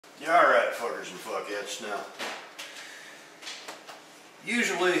Yeah, alright, fuckers and fuckettes. Now,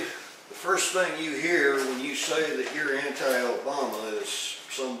 usually the first thing you hear when you say that you're anti-Obama is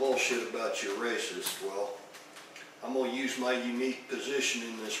some bullshit about you're racist. Well, I'm going to use my unique position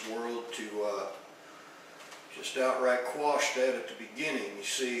in this world to just outright quash that at the beginning. You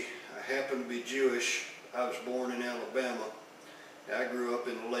see, I happen to be Jewish. I was born in Alabama. I grew up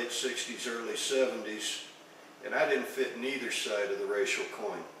in the late 60s, early 70s, and I didn't fit in either side of the racial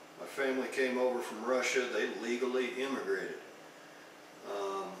coin. My family came over from Russia. They legally immigrated,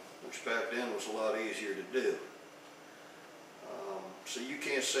 which back then was a lot easier to do. So you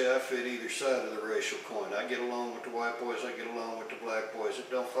can't say I fit either side of the racial coin. I get along with the white boys, I get along with the black boys. It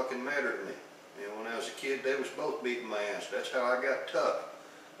don't fucking matter to me. You know, when I was a kid, they was both beating my ass. That's how I got tough.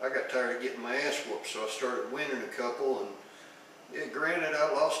 I got tired of getting my ass whooped, so I started winning a couple. And yeah, granted,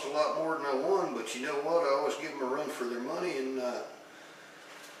 I lost a lot more than I won, but you know what? I always give them a run for their money, and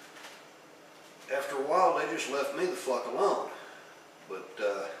after a while, they just left me the fuck alone. But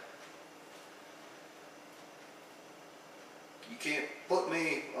you can't put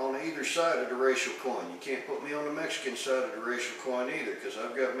me on either side of the racial coin. You can't put me on the Mexican side of the racial coin either, because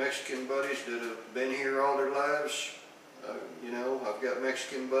I've got Mexican buddies that have been here all their lives. You know, I've got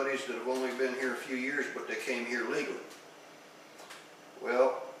Mexican buddies that have only been here a few years, but they came here legally.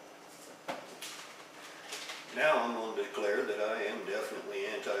 Well, now I'm going to declare that I am definitely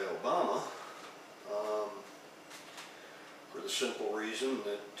anti-Obama, for the simple reason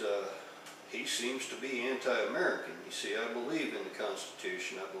that he seems to be anti-American. You see, I believe in the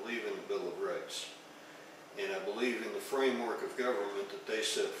Constitution, I believe in the Bill of Rights, and I believe in the framework of government that they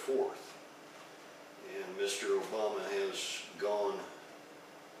set forth. And Mr. Obama has gone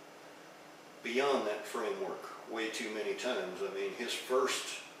beyond that framework way too many times. I mean, his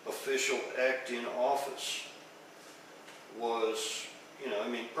first official act in office was, you know, I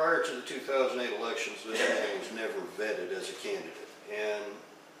mean, prior to the 2008 elections, this man was never vetted as a candidate. And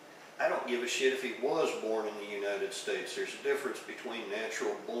I don't give a shit if he was born in the United States. There's a difference between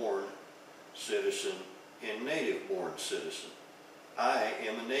natural-born citizen and native-born citizen. I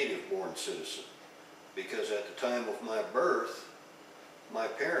am a native-born citizen because at the time of my birth, my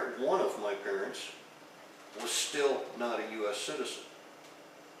parent, one of my parents, was still not a U.S. citizen.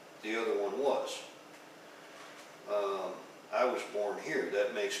 The other one was. I was born here.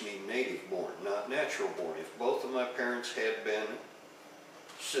 That makes me native-born, not natural-born. If both of my parents had been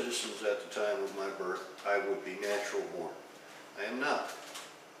citizens at the time of my birth, I would be natural-born. I am not.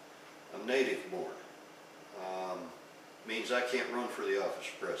 I'm native-born. Means I can't run for the office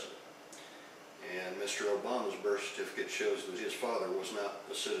of president. And Mr. Obama's birth certificate shows that his father was not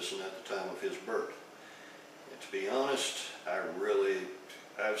a citizen at the time of his birth. And to be honest,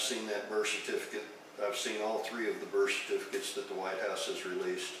 I've seen that birth certificate. I've seen all three of the birth certificates that the White House has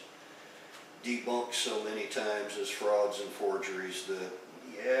released debunked so many times as frauds and forgeries that,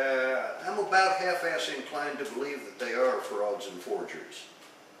 yeah, I'm about half-ass inclined to believe that they are frauds and forgeries.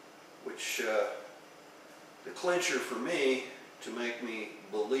 Which, the clincher for me, to make me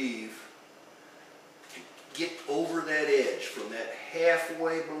believe, to get over that edge from that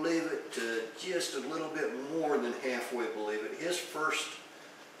halfway believe it to just a little bit more than halfway believe it, his first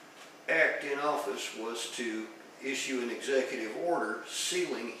act in office was to issue an executive order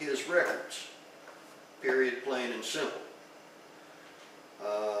sealing his records. Period, plain and simple.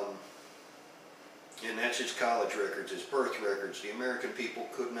 And that's his college records, his birth records. The American people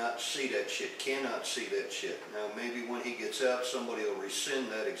could not see that shit, cannot see that shit. Now maybe when he gets out, somebody will rescind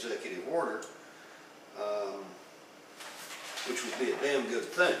that executive order, which would be a damn good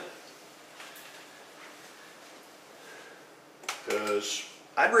thing. Because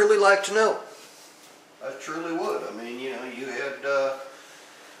I'd really like to know. I truly would. I mean, you know, you had,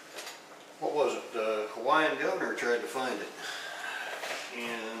 what was it, the Hawaiian governor tried to find it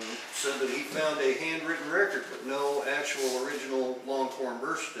and said that he found a handwritten record but no actual original long-form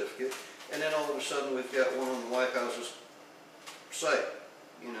birth certificate, and then all of a sudden we've got one on the White House's site,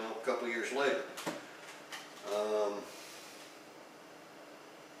 you know, a couple of years later.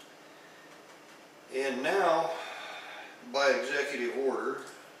 And now, by executive order,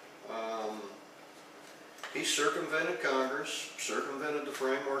 he circumvented Congress, circumvented the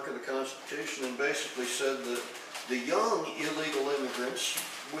framework of the Constitution, and basically said that the young illegal immigrants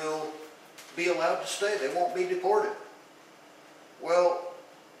will be allowed to stay. They won't be deported. Well,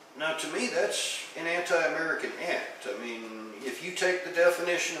 now to me that's an anti-American act. I mean, if you take the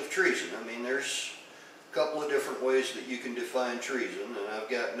definition of treason, I mean, there's a couple of different ways that you can define treason, and I've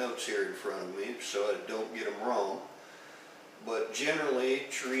got notes here in front of me so I don't get them wrong. but generally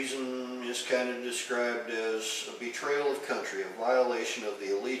treason is kind of described as a betrayal of country, a violation of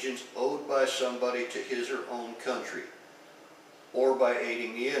the allegiance owed by somebody to his or own country, or by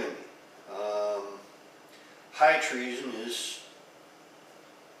aiding the enemy. High treason is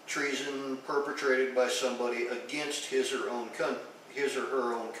treason perpetrated by somebody against his or her own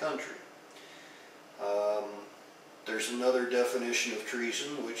country. There's another definition of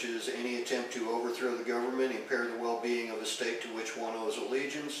treason, which is any attempt to overthrow the government, impair the well-being of a state to which one owes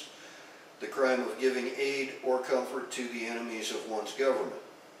allegiance, the crime of giving aid or comfort to the enemies of one's government.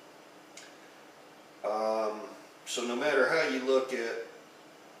 So no matter how you look at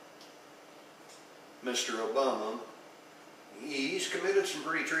Mr. Obama, he's committed some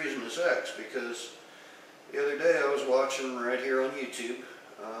pretty treasonous acts, because the other day I was watching right here on YouTube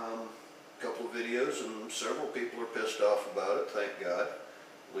a couple of videos, and several people are pissed off about it, thank God.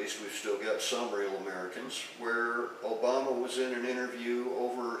 At least we've still got some real Americans, where Obama was in an interview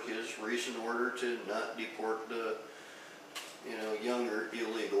over his recent order to not deport the younger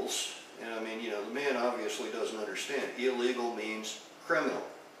illegals. And I mean, the man obviously doesn't understand. Illegal means criminal.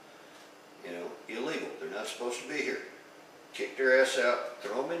 Illegal. They're not supposed to be here. Kick their ass out,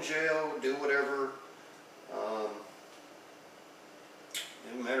 throw them in jail, do whatever.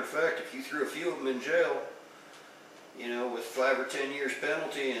 As a matter of fact, if you threw a few of them in jail, with 5 or 10 years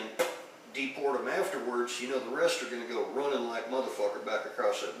penalty and deport them afterwards, the rest are going to go running like motherfucker back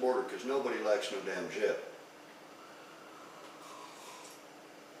across that border, because nobody likes no damn jail.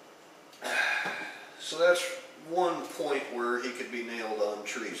 So that's one point where he could be nailed on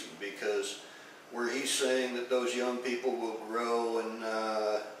treason, because where he's saying that those young people will grow and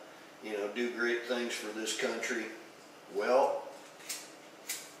do great things for this country. Well,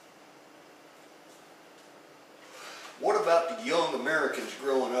 what about the young Americans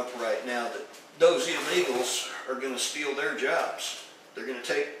growing up right now that those illegals are going to steal their jobs? They're going to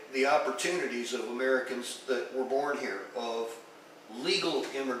take the opportunities of Americans that were born here, of legal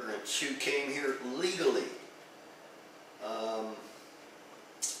immigrants who came here legally.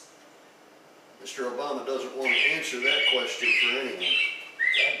 Mr. Obama doesn't want to answer that question for anyone.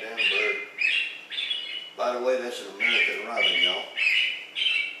 Goddamn bird. By the way, that's an American robin, y'all.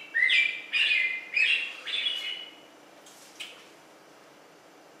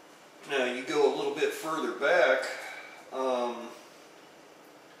 Now, you go a little bit further back,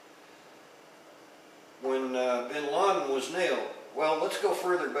 when bin Laden was nailed. Well, let's go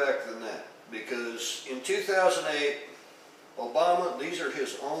further back than that, because in 2008, Obama, these are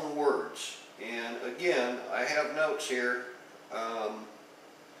his own words, and again, I have notes here.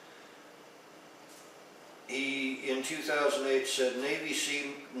 He, in 2008, said Navy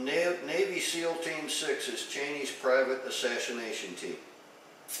SEAL Team 6 is Cheney's private assassination team.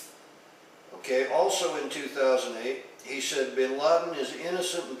 Okay, also in 2008, he said bin Laden is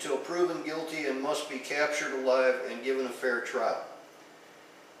innocent until proven guilty and must be captured alive and given a fair trial.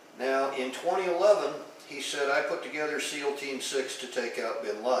 Now, in 2011, he said, I put together SEAL Team 6 to take out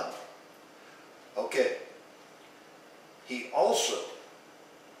bin Laden. Okay. He also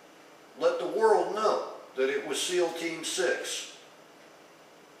let the world know that it was SEAL Team 6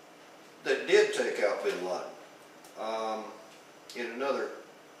 that did take out bin Laden in another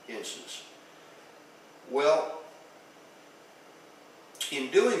instance. Well,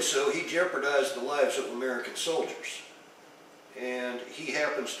 in doing so, he jeopardized the lives of American soldiers. And he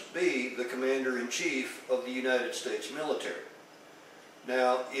happens to be the Commander-in-Chief of the United States military.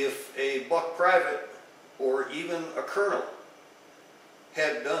 Now, if a buck private or even a colonel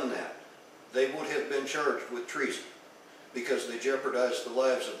had done that, they would have been charged with treason, because they jeopardized the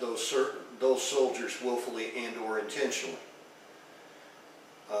lives of those soldiers willfully and or intentionally.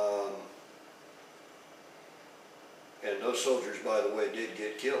 And those soldiers, by the way, did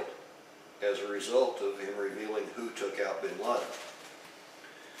get killed as a result of him revealing who took out bin Laden.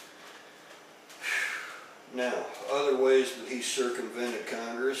 Now, other ways that he circumvented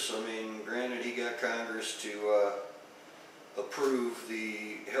Congress. I mean, granted, he got Congress to approve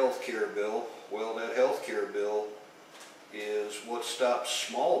the health care bill. Well, that health care bill is what stops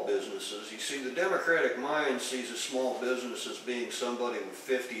small businesses. You see, the Democratic mind sees a small business as being somebody with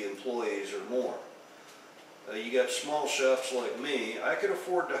 50 employees or more. You got small shops like me. I could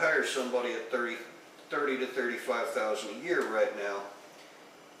afford to hire somebody at $30,000 to $35,000 a year right now,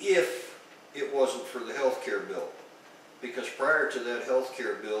 if it wasn't for the health care bill. Because prior to that health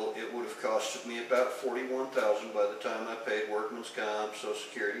care bill, it would have costed me about $41,000 by the time I paid workman's comp, Social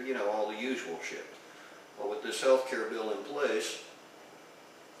Security, all the usual shit. Well, with this health care bill in place,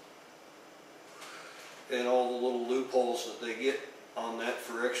 and all the little loopholes that they get on that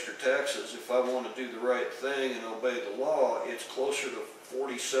for extra taxes. If I want to do the right thing and obey the law, it's closer to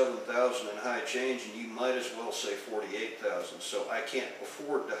 47,000 in high change, and you might as well say 48,000. So I can't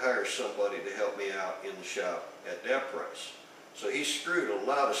afford to hire somebody to help me out in the shop at that price. So he screwed a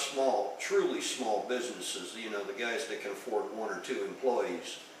lot of small, truly small businesses, you know, the guys that can afford 1 or 2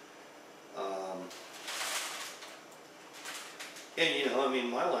 employees. And you know, I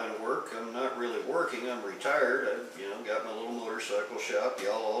mean, my line of work, I'm not really working, I'm retired. I've, you know, got my little motorcycle shop,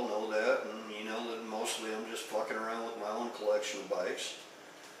 y'all all know that, and you know that mostly I'm just fucking around with my own collection of bikes.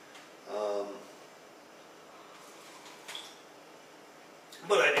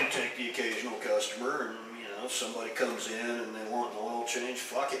 But I do take the occasional customer, and you know, if somebody comes in and they want an oil change,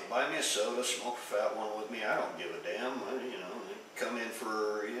 fuck it, buy me a soda, smoke a fat one with me, I don't give a damn. You know, they come in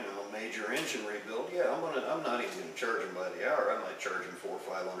for, you know, major engine rebuild, yeah, I'm not even gonna charge them by the hour. I might charge them $400 or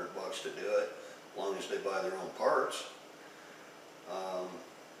 $500 to do it, as long as they buy their own parts.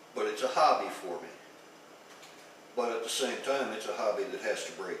 But it's a hobby for me. But at the same time, it's a hobby that has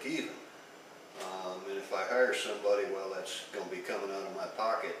to break even. And if I hire somebody, well, that's going to be coming out of my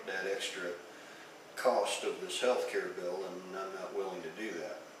pocket, that extra cost of this health care bill, and I'm not willing to do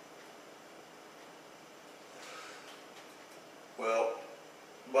that. Well,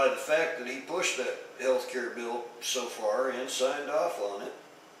 by the fact that he pushed that health care bill so far and signed off on it,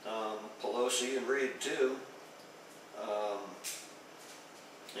 Pelosi and Reid too,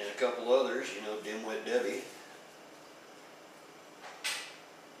 and a couple others, you know, Dimwit Debbie,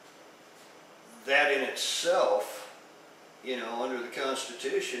 that in itself, you know, under the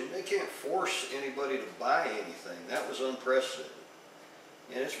Constitution, they can't force anybody to buy anything. That was unprecedented.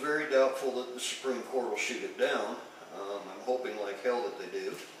 And it's very doubtful that the Supreme Court will shoot it down. I'm hoping like hell that they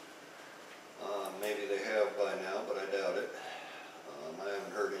do. Maybe they have by now, but I doubt it. I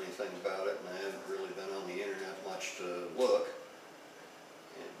haven't heard anything about it, and I haven't really been on the internet much to look.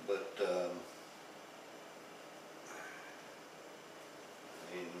 But, I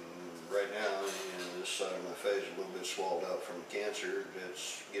mean, right now, you know, this side of my face is a little bit swelled out from cancer.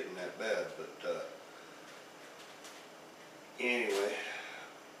 It's getting that bad, but anyway,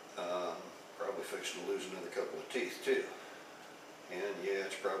 probably fixing to lose another couple of teeth too. And yeah,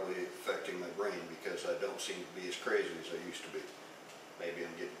 it's probably affecting my brain because I don't seem to be as crazy as I used to be. Maybe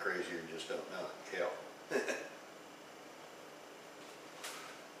I'm getting crazier and just don't know it. Hell.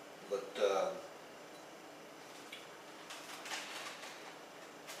 But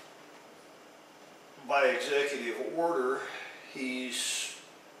by executive order, he's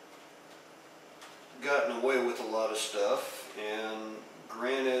gotten away with a lot of stuff, and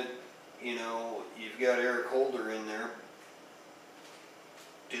granted, you know, you've got Eric Holder in there,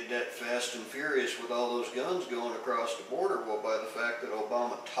 did that fast and furious with all those guns going across the border. Well, by the fact that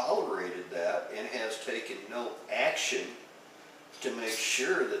Obama tolerated that and has taken no action to make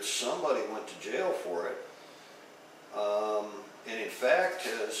sure that somebody went to jail for it, and in fact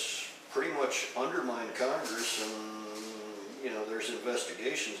has pretty much undermined Congress, and you know, there's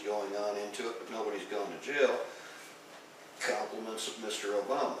investigations going on into it, but nobody's gone to jail. Compliments of Mr.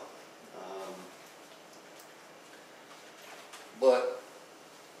 Obama. But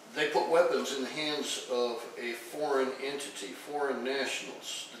they put weapons in the hands of a foreign entity, foreign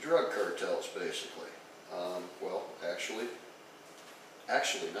nationals, the drug cartels, basically. Well, actually,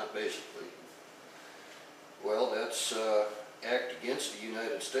 not basically. Well, that's act against the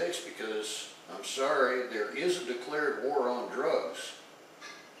United States because, I'm sorry, there is a declared war on drugs.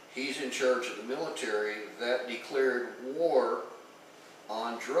 He's in charge of the military. That declared war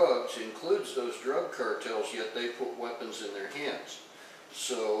on drugs includes those drug cartels, yet they put weapons in their hands.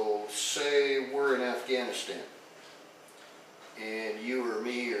 So, say we're in Afghanistan, and you or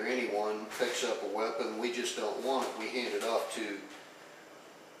me or anyone picks up a weapon, we just don't want it, we hand it off to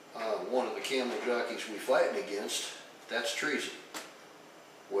one of the camel jockeys we're fighting against, that's treason.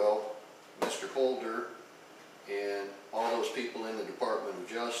 Well, Mr. Holder and all those people in the Department of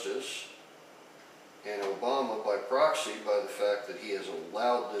Justice and Obama by proxy, by the fact that he has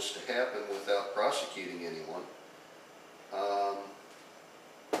allowed this to happen without prosecuting anyone,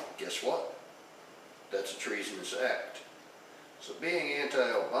 guess what? That's a treasonous act. So being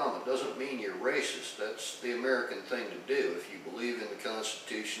anti-Obama doesn't mean you're racist. That's the American thing to do. If you believe in the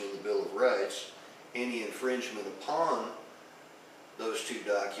Constitution and the Bill of Rights, any infringement upon those two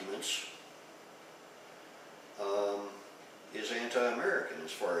documents is anti-American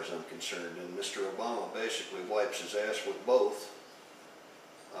as far as I'm concerned. And Mr. Obama basically wipes his ass with both.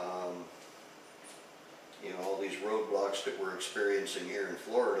 You know, all these roadblocks that we're experiencing here in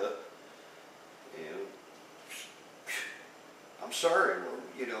Florida, you know, I'm sorry,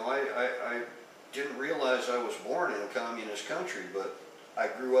 you know, didn't realize I was born in a communist country, but I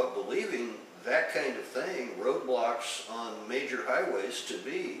grew up believing that kind of thing, roadblocks on major highways, to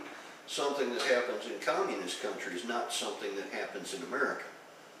be something that happens in communist countries, not something that happens in America.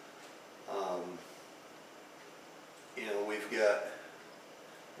 You know,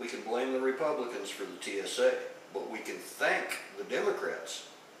 we can blame the Republicans for the TSA, but we can thank the Democrats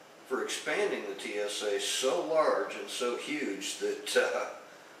for expanding the TSA so large and so huge that,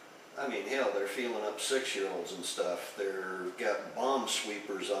 I mean, hell, they're feeling up 6-year-olds and stuff. They've got bomb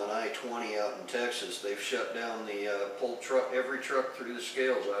sweepers on I-20 out in Texas. They've shut down pulled every truck through the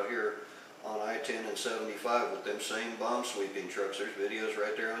scales out here on I-10 and 75 with them same bomb sweeping trucks. There's videos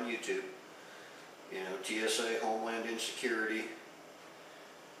right there on YouTube. You know, TSA, Homeland Insecurity,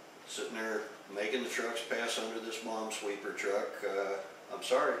 sitting there making the trucks pass under this bomb sweeper truck. I'm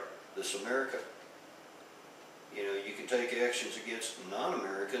sorry, this is America. You know, you can take actions against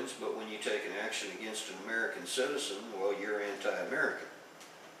non-Americans, but when you take an action against an American citizen, well, you're anti-American.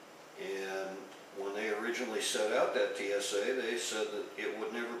 And when they originally set out that TSA, they said that it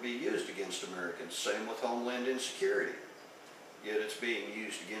would never be used against Americans. Same with Homeland Insecurity. Yet it's being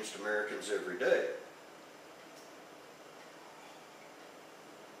used against Americans every day.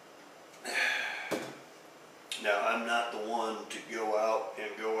 Now, I'm not the one to go out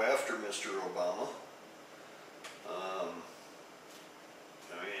and go after Mr. Obama. I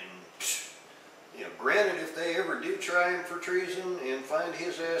mean, you know, granted, if they ever do try him for treason and find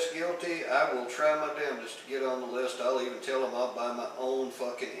his ass guilty, I will try my damnedest to get on the list. I'll even tell him I'll buy my own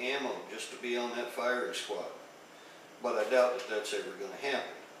fucking ammo just to be on that firing squad. But I doubt that that's ever going to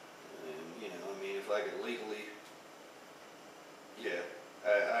happen. And, you know, I mean, if I could legally, yeah,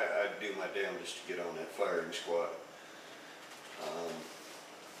 I'd do my damnedest to get on that firing squad.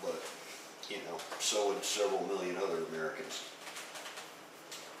 But, you know, so would several million other Americans.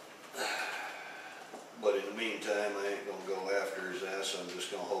 But in the meantime, I ain't going to go after his ass. I'm just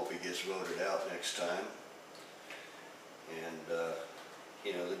going to hope he gets voted out next time. And,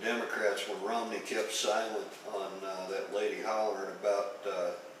 you know, the Democrats, when Romney kept silent on that lady hollering about,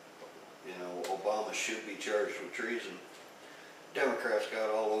 you know, Obama should be charged with treason, Democrats got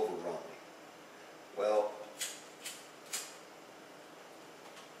all over Romney. Well,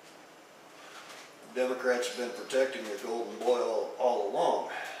 Democrats have been protecting their golden boy all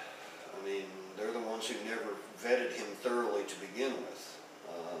along. I mean, they're the ones who never vetted him thoroughly to begin with.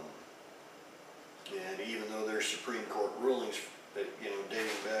 And even though there's Supreme Court rulings, you know,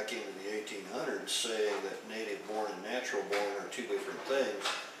 dating back into the 1800s, saying that native-born and natural-born are two different things,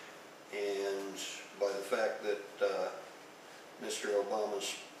 and by the fact that Mr.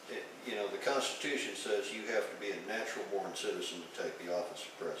 Obama's, you know, the Constitution says you have to be a natural-born citizen to take the office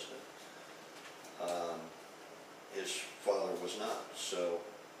of president. His father was not. So,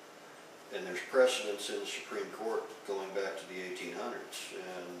 and there's precedents in the Supreme Court going back to the 1800s,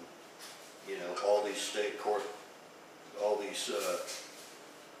 and you know, all these state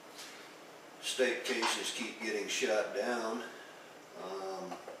cases keep getting shot down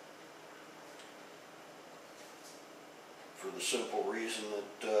for the simple reason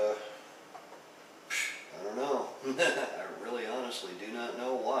that I don't know. I really honestly do not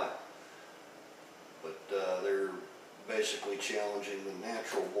know why. But they're basically challenging the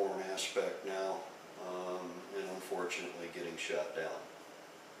natural-born aspect now, and unfortunately getting shot down.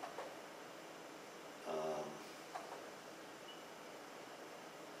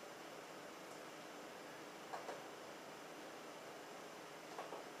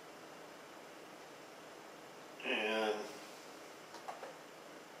 And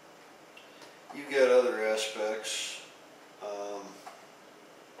you've got other aspects.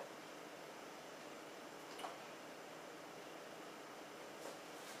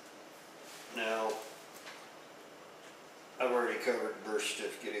 Now, I've already covered the birth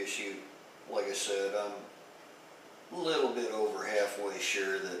certificate issue. Like I said, I'm a little bit over halfway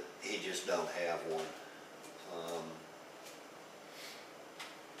sure that he just don't have one.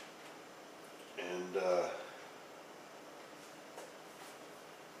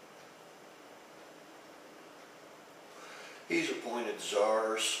 He's appointed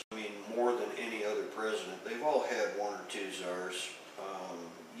czars. I mean, more than any other president. They've all had one or two czars.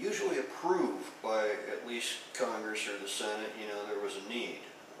 Usually approved by at least Congress or the Senate. You know, there was a need.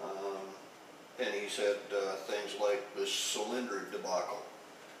 And he's had things like the Solyndra debacle.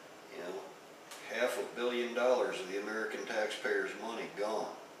 You know, $500 million of the American taxpayers' money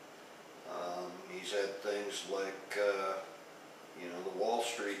gone. He's had things like, you know, the Wall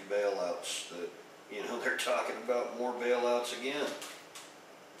Street bailouts that, you know, they're talking about more bailouts again.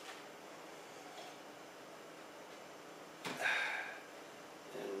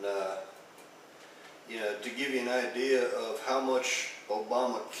 And you know, to give you an idea of how much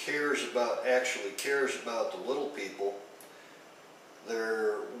Obama actually cares about the little people,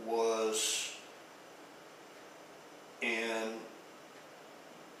 there was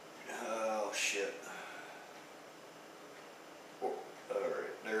oh shit. All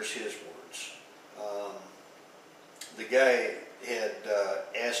right, there's his words. The guy had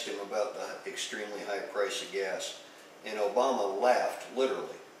asked him about the extremely high price of gas, and Obama laughed,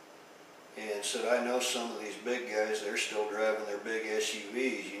 literally, and said, I know some of these big guys, they're still driving their big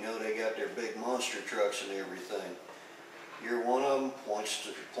SUVs. You know, they got their big monster trucks and everything. You're one of them,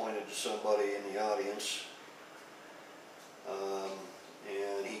 pointed to somebody in the audience.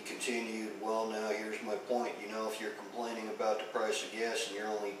 And he continued, well, now here's my point. You know, if you're complaining about the price of gas and you're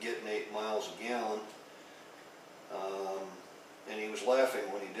only getting 8 miles a gallon, and he was laughing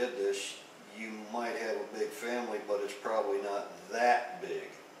when he did this, you might have a big family, but it's probably not that big.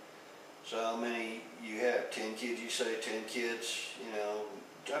 So how many you have? 10 kids, you say? 10 kids? You know,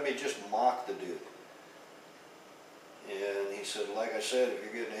 I mean, just mock the dude. And he said, like I said, if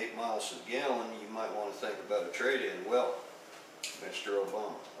you're getting 8 miles a gallon, you might want to think about a trade-in. Well, Mr.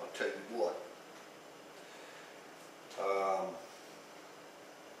 Obama, I'll tell you what.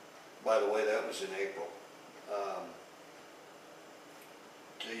 By the way, that was in April.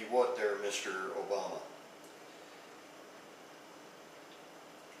 Tell you what there, Mr. Obama.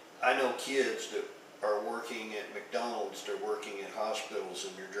 I know kids that are working at McDonald's, they're working at hospitals,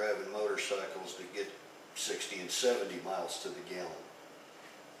 and they're driving motorcycles that get 60 and 70 miles to the gallon.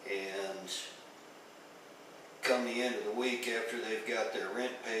 And come the end of the week, after they've got their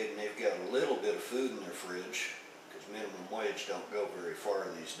rent paid and they've got a little bit of food in their fridge, because minimum wage don't go very far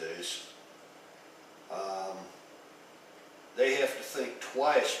these days, they have to think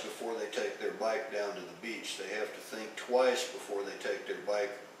twice before they take their bike down to the beach. They have to think twice before they take their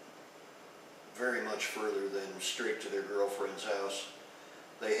bike very much further than straight to their girlfriend's house.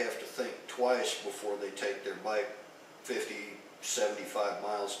 They have to think twice before they take their bike 50, 75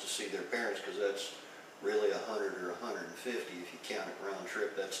 miles to see their parents, because that's really 100 or 150 if you count it round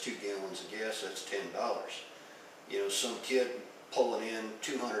trip. That's 2 gallons of gas, that's $10. You know, some kid pulling in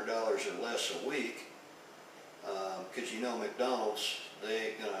 $200 or less a week, because you know McDonald's, they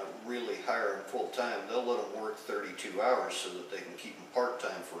ain't gonna really hire them full time. They'll let them work 32 hours so that they can keep them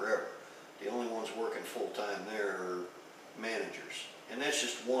part-time forever. The only ones working full-time there are managers. And that's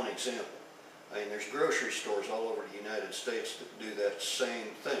just one example. I mean, there's grocery stores all over the United States that do that same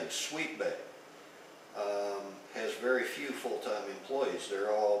thing. Sweet Bay has very few full-time employees.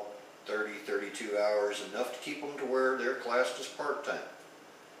 They're all 30, 32 hours, enough to keep them to where they're classed as part-time.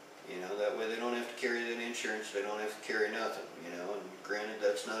 You know, that way they don't have to carry that insurance, they don't have to carry nothing, you know, and granted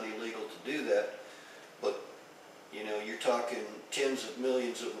that's not illegal to do that, but, you know, you're talking tens of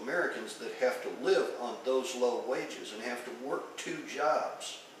millions of Americans that have to live on those low wages and have to work 2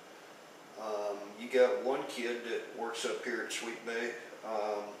 jobs. You got one kid that works up here at Sweet Bay,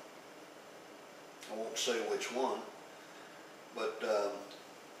 I won't say which one, but,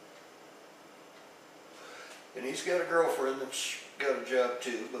 and he's got a girlfriend that's got a job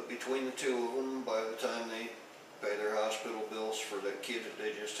too, but between the 2 of them, by the time they pay their hospital bills for that kid that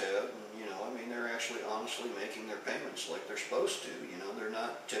they just had, and, you know, I mean, they're actually honestly making their payments like they're supposed to. You know, they're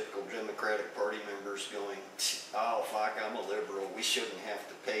not typical Democratic Party members going, oh fuck, I'm a liberal, we shouldn't have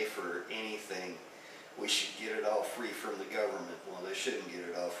to pay for anything, we should get it all free from the government. Well, they shouldn't get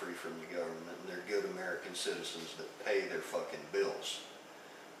it all free from the government, and they're good American citizens that pay their fucking bills.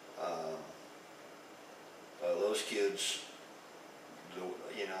 Those kids,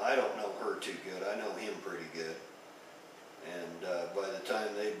 you know, I don't know her too good, I know him pretty good. And by the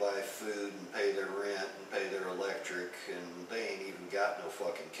time they buy food and pay their rent and pay their electric, and they ain't even got no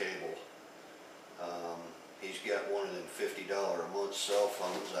fucking cable. He's got one of them $50 a month cell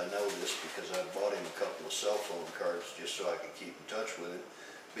phones. I know this because I bought him a couple of cell phone cards just so I could keep in touch with him,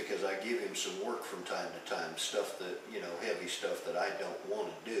 because I give him some work from time to time, stuff that, you know, heavy stuff that I don't want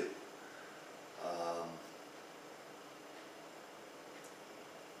to do.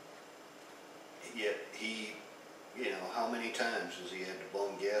 Yet he, you know, how many times has he had to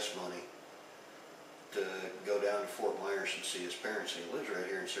bum gas money to go down to Fort Myers and see his parents? And he lives right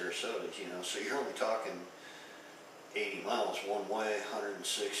here in Sarasota, you know, so you're only talking 80 miles one way,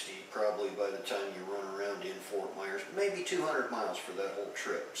 160 probably by the time you run around in Fort Myers, maybe 200 miles for that whole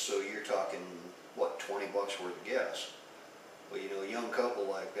trip. So you're talking, what, 20 bucks worth of gas? Well, you know, a young couple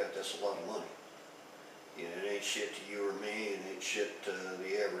like that, that's a lot of money. You know, it ain't shit to you or me, and it ain't shit to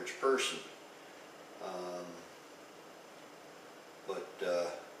the average person.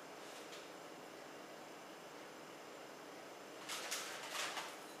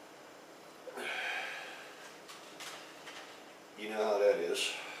 You know how that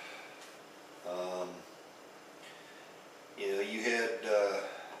is. You know, you had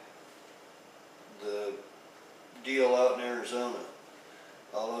the deal out in Arizona.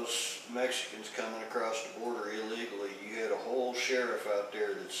 All those Mexicans coming across the border illegally. You had a whole sheriff out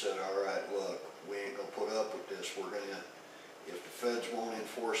there that said, all right, look, we ain't going to put up with this. We're going to, if the feds won't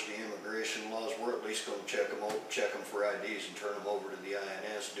enforce the immigration laws, we're at least going to check them for IDs and turn them over to the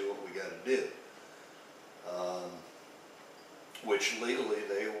INS, do what we got to do. Which legally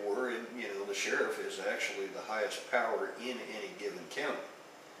they were, and you know, the sheriff is actually the highest power in any given county.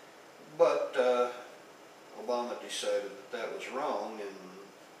 But Obama decided that that was wrong, and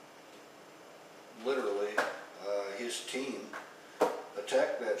literally his team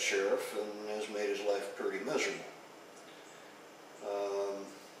attacked that sheriff and has made his life pretty miserable.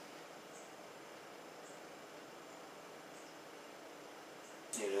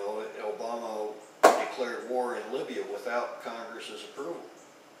 You know, Obama declared war in Libya without Congress's approval.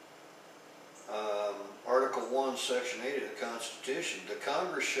 Article 1, Section 8 of the Constitution, the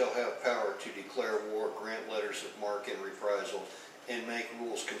Congress shall have power to declare war, grant letters of marque and reprisal, and make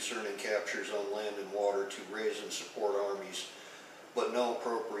rules concerning captures on land and water, to raise and support armies, but no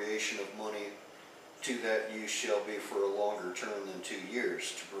appropriation of money to that use shall be for a longer term than 2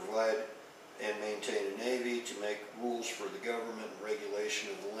 years, to provide and maintain a navy, to make rules for the government and regulation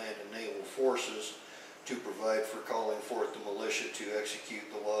of the land and naval forces, to provide for calling forth the militia to execute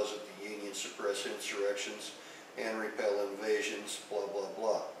the laws of the Union, suppress insurrections, and repel invasions, blah, blah,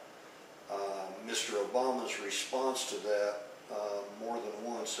 blah. Mr. Obama's response to that more than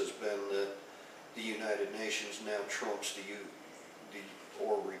once has been that the United Nations now trumps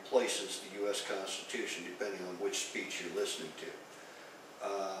or replaces the U.S. Constitution, depending on which speech you're listening to.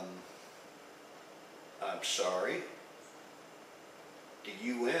 I'm sorry. The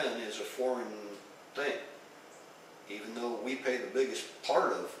UN is a foreign thing. Even though we pay the biggest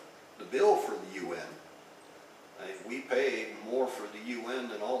part of the bill for the UN, we pay more for the UN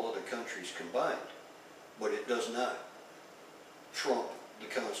than all other countries combined. But it does not trump the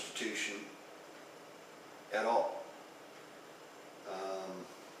Constitution at all.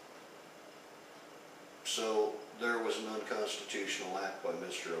 So there was an unconstitutional act by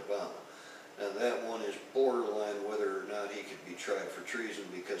Mr. Obama. Now that one is borderline whether or not he could be tried for treason,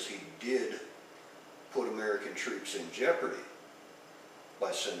 because he did put American troops in jeopardy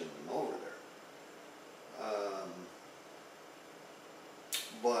by sending them over there.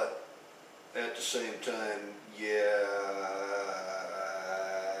 But at the same time, yeah,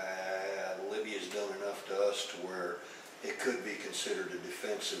 Libya's done enough to us to where it could be considered a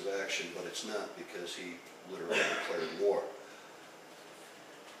defensive action, but it's not, because he literally declared war.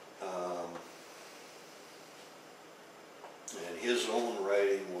 And his own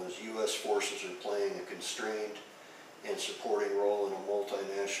writing was, U.S. forces are playing a constrained and supporting role in a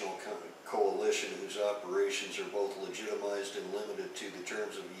multinational coalition whose operations are both legitimized and limited to the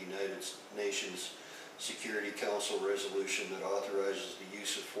terms of the United Nations Security Council resolution that authorizes the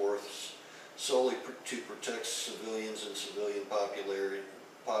use of force solely to protect civilians and civilian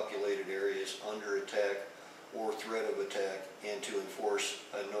populated areas under attack or threat of attack, and to enforce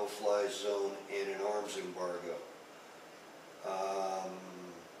a no-fly zone and an arms embargo.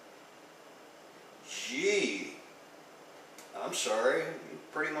 Gee, I'm sorry, he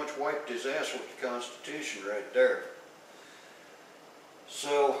pretty much wiped his ass with the Constitution right there.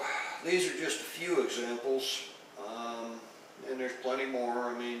 So, these are just a few examples, and there's plenty more.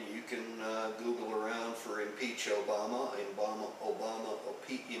 I mean, you can Google around for impeach Obama, Obama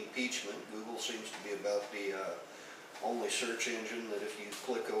impeachment. Google seems to be about the only search engine that if you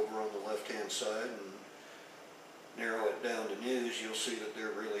click over on the left-hand side and narrow it down to news, you'll see that there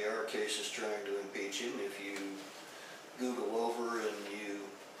really are cases trying to impeach him. If you Google over and you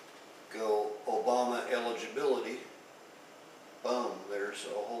go Obama eligibility, boom, there's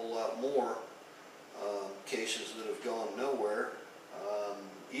a whole lot more cases that have gone nowhere,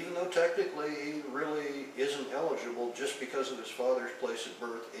 even though technically he really isn't eligible just because of his father's place of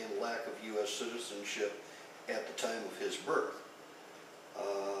birth and lack of U.S. citizenship at the time of his birth.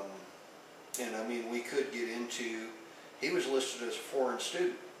 And I mean, we could get into, he was listed as a foreign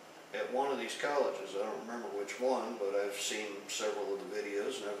student at one of these colleges. I don't remember which one, but I've seen several of the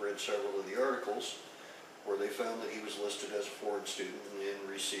videos and I've read several of the articles where they found that he was listed as a foreign student and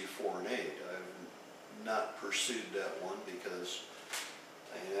received foreign aid. I've not pursued that one because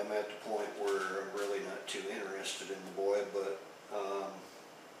I'm at the point where I'm really not too interested in the boy, but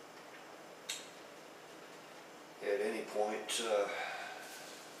at any point,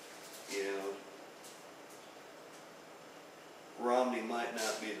 you know, Romney might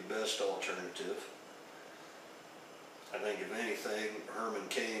not be the best alternative. I think if anything, Herman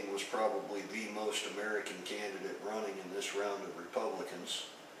Cain was probably the most American candidate running in this round of Republicans.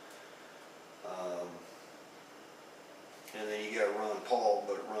 And then you got Ron Paul,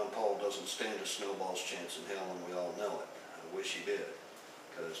 but Ron Paul doesn't stand a snowball's chance in hell, and we all know it. I wish he did,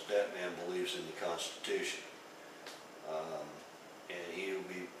 because that man believes in the Constitution. And he'll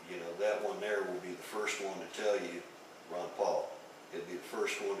be, you know, that one there will be the first one to tell you, Ron Paul, he'll be the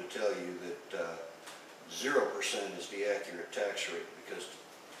first one to tell you that 0% is the accurate tax rate, because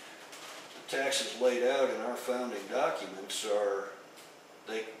the taxes laid out in our founding documents are,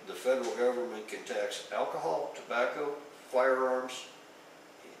 the federal government can tax alcohol, tobacco, firearms,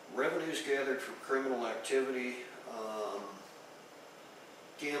 revenues gathered from criminal activity,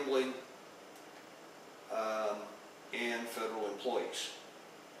 gambling, and federal employees.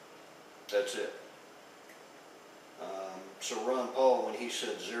 That's it. So Ron Paul, when he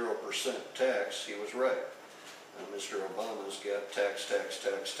said 0% tax, he was right. Mr. Obama's got tax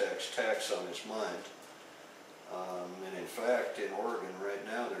on his mind. And in fact, in Oregon right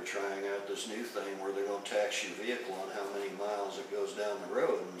now, they're trying out this new thing where they're going to tax your vehicle on how many miles it goes down the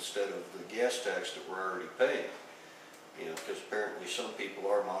road instead of the gas tax that we're already paying. You know, because apparently some people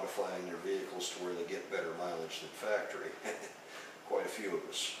are modifying their vehicles to where they get better mileage than factory. Quite a few of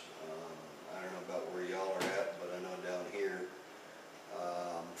us. I don't know about where y'all are at, but I know down here,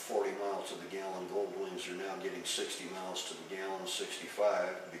 40 miles to the gallon Goldwings are now getting 60 miles to the gallon,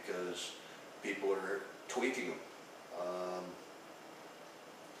 65, because people are tweaking them.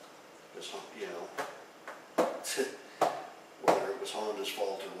 You know, whether it was Honda's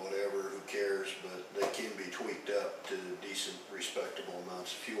fault or whatever, who cares, but they can be tweaked up to decent, respectable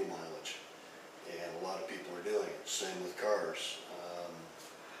amounts of fuel mileage. And a lot of people are doing it. Same with cars.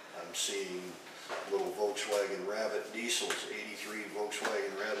 I'm seeing little Volkswagen Rabbit diesels. 83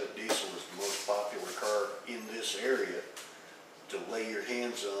 Volkswagen Rabbit diesel is the most popular car in this area to lay your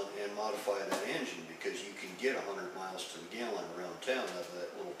hands on and modify that engine, because you can get 100 miles to the gallon around town out of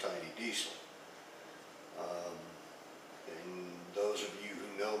that little tiny diesel. And those of you who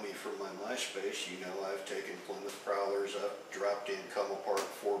know me from my MySpace, you know I've taken Plymouth Prowlers, I've dropped in come apart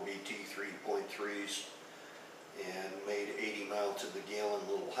 4BT 3.3s and made 80 mile to the gallon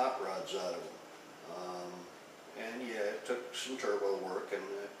little hot rods out of them. And yeah, it took some turbo work, and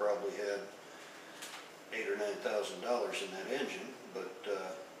I probably had $8,000 or $9,000 in that engine, but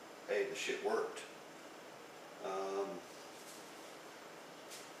hey, the shit worked.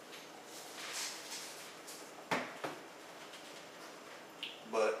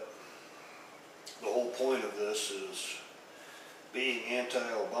 But the whole point of this is being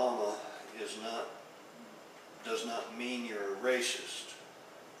anti-Obama does not mean you're a racist.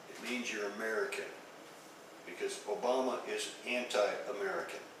 It means you're American, because Obama is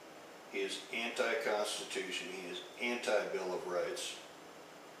anti-American. He is anti-Constitution. He is anti-Bill of Rights.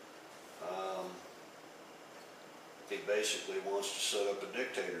 He basically wants to set up a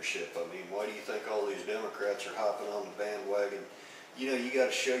dictatorship. I mean, why do you think all these Democrats are hopping on the bandwagon? You know, you got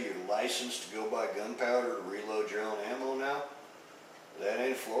to show your license to go buy gunpowder to reload your own ammo now. That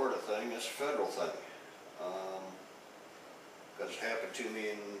ain't a Florida thing. That's a federal thing. Because it happened to me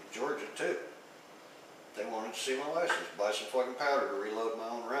in Georgia too. They wanted to see my license, buy some fucking powder to reload my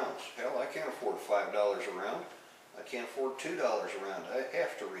own rounds. Hell, I can't afford $5 a round. I can't afford $2 a round. I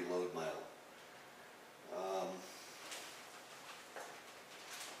have to reload my own.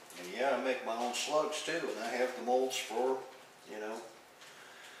 And yeah, I make my own slugs too, and I have the molds for, you know,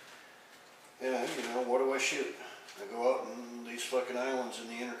 what do I shoot? I go out in these fucking islands in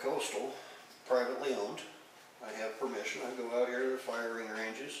the intercoastal, privately owned. I have permission. I go out here to the firing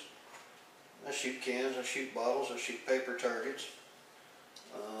ranges. I shoot cans, I shoot bottles, I shoot paper targets.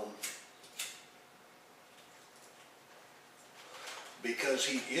 Because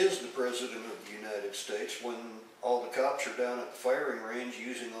he is the President of the United States, when all the cops are down at the firing range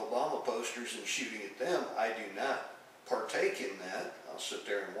using Obama posters and shooting at them, I do not partake in that. I'll sit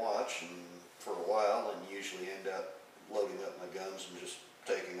there and watch and for a while, and usually end up loading up my guns and just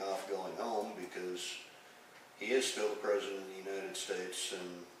taking off going home, because he is still the President of the United States,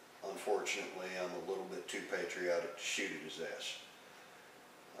 and unfortunately I'm a little bit too patriotic to shoot at his ass.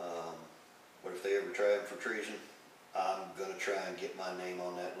 But if they ever try him for treason, I'm going to try and get my name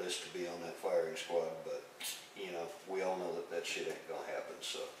on that list to be on that firing squad, but you know, we all know that that shit ain't going to happen,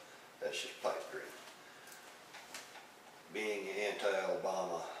 so that's just pipe dream. Being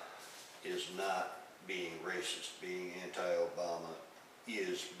anti-Obama is not being racist. Being anti-Obama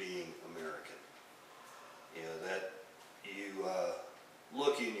is being American. You know, that you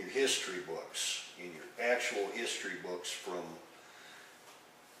look in your history books, in your actual history books from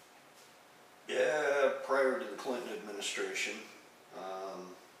prior to the Clinton administration.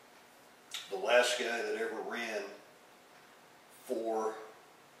 The last guy that ever ran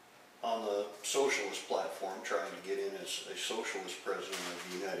on the socialist platform, trying to get in as a socialist president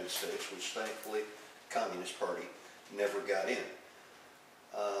of the United States, which thankfully the Communist Party never got in.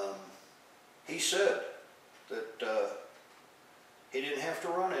 He said that he didn't have to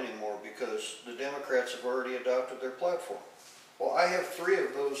run anymore because the Democrats have already adopted their platform. Well, I have 3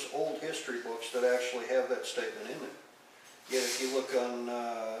 of those old history books that actually have that statement in it. Yet if you look on,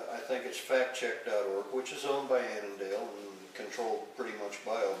 I think it's factcheck.org, which is owned by Annandale and controlled pretty much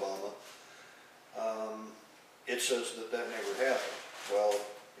by Obama, it says that that never happened. Well,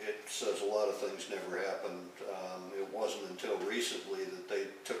 it says a lot of things never happened. It wasn't until recently that they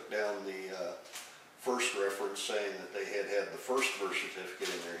took down the first reference saying that they had the first birth certificate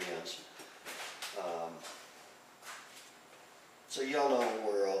in their hands. So y'all know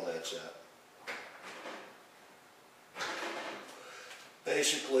where all that's at.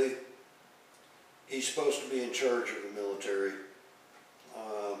 Basically, he's supposed to be in charge of the military,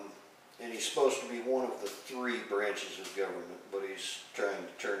 and he's supposed to be one of the 3 branches of government, but he's trying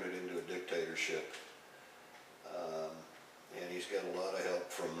to turn it into a dictatorship. And he's got a lot of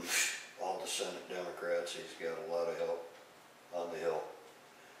help from all the Senate Democrats. He's got a lot of help on the Hill.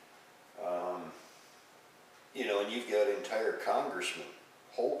 You know, and you've got entire congressmen,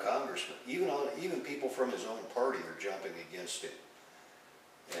 whole congressmen, even people from his own party are jumping against him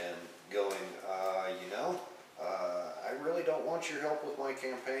and going, you know, I really don't want your help with my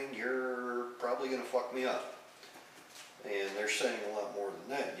campaign. You're probably going to fuck me up. And they're saying a lot more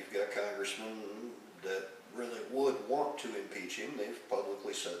than that. You've got congressmen that really would want to impeach him. They've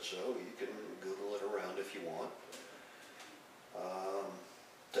publicly said so. You can Google it around if you want.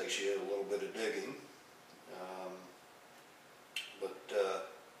 Takes you a little bit of digging. But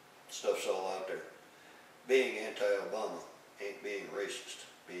stuff's all out there. Being anti-Obama ain't being racist.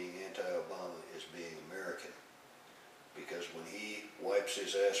 Being anti-Obama is being American. Because when he wipes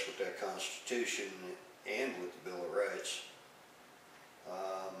his ass with that Constitution and with the Bill of Rights,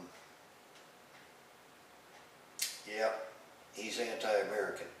 yeah, he's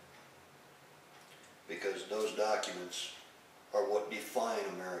anti-American. Because those documents are what define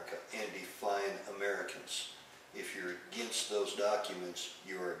America and define Americans. If you're against those documents,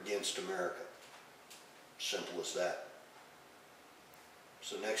 you are against America. Simple as that.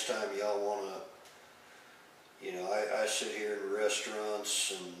 So next time y'all want to, you know, I sit here in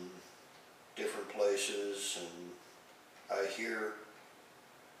restaurants and different places and I hear,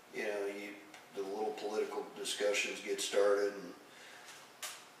 you know, the little political discussions get started, and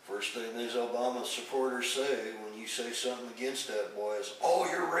first thing these Obama supporters say when you say something against that boy is, oh,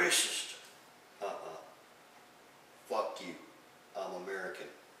 you're racist. Fuck you. I'm American.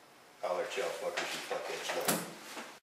 I'll let y'all fuckers be fucking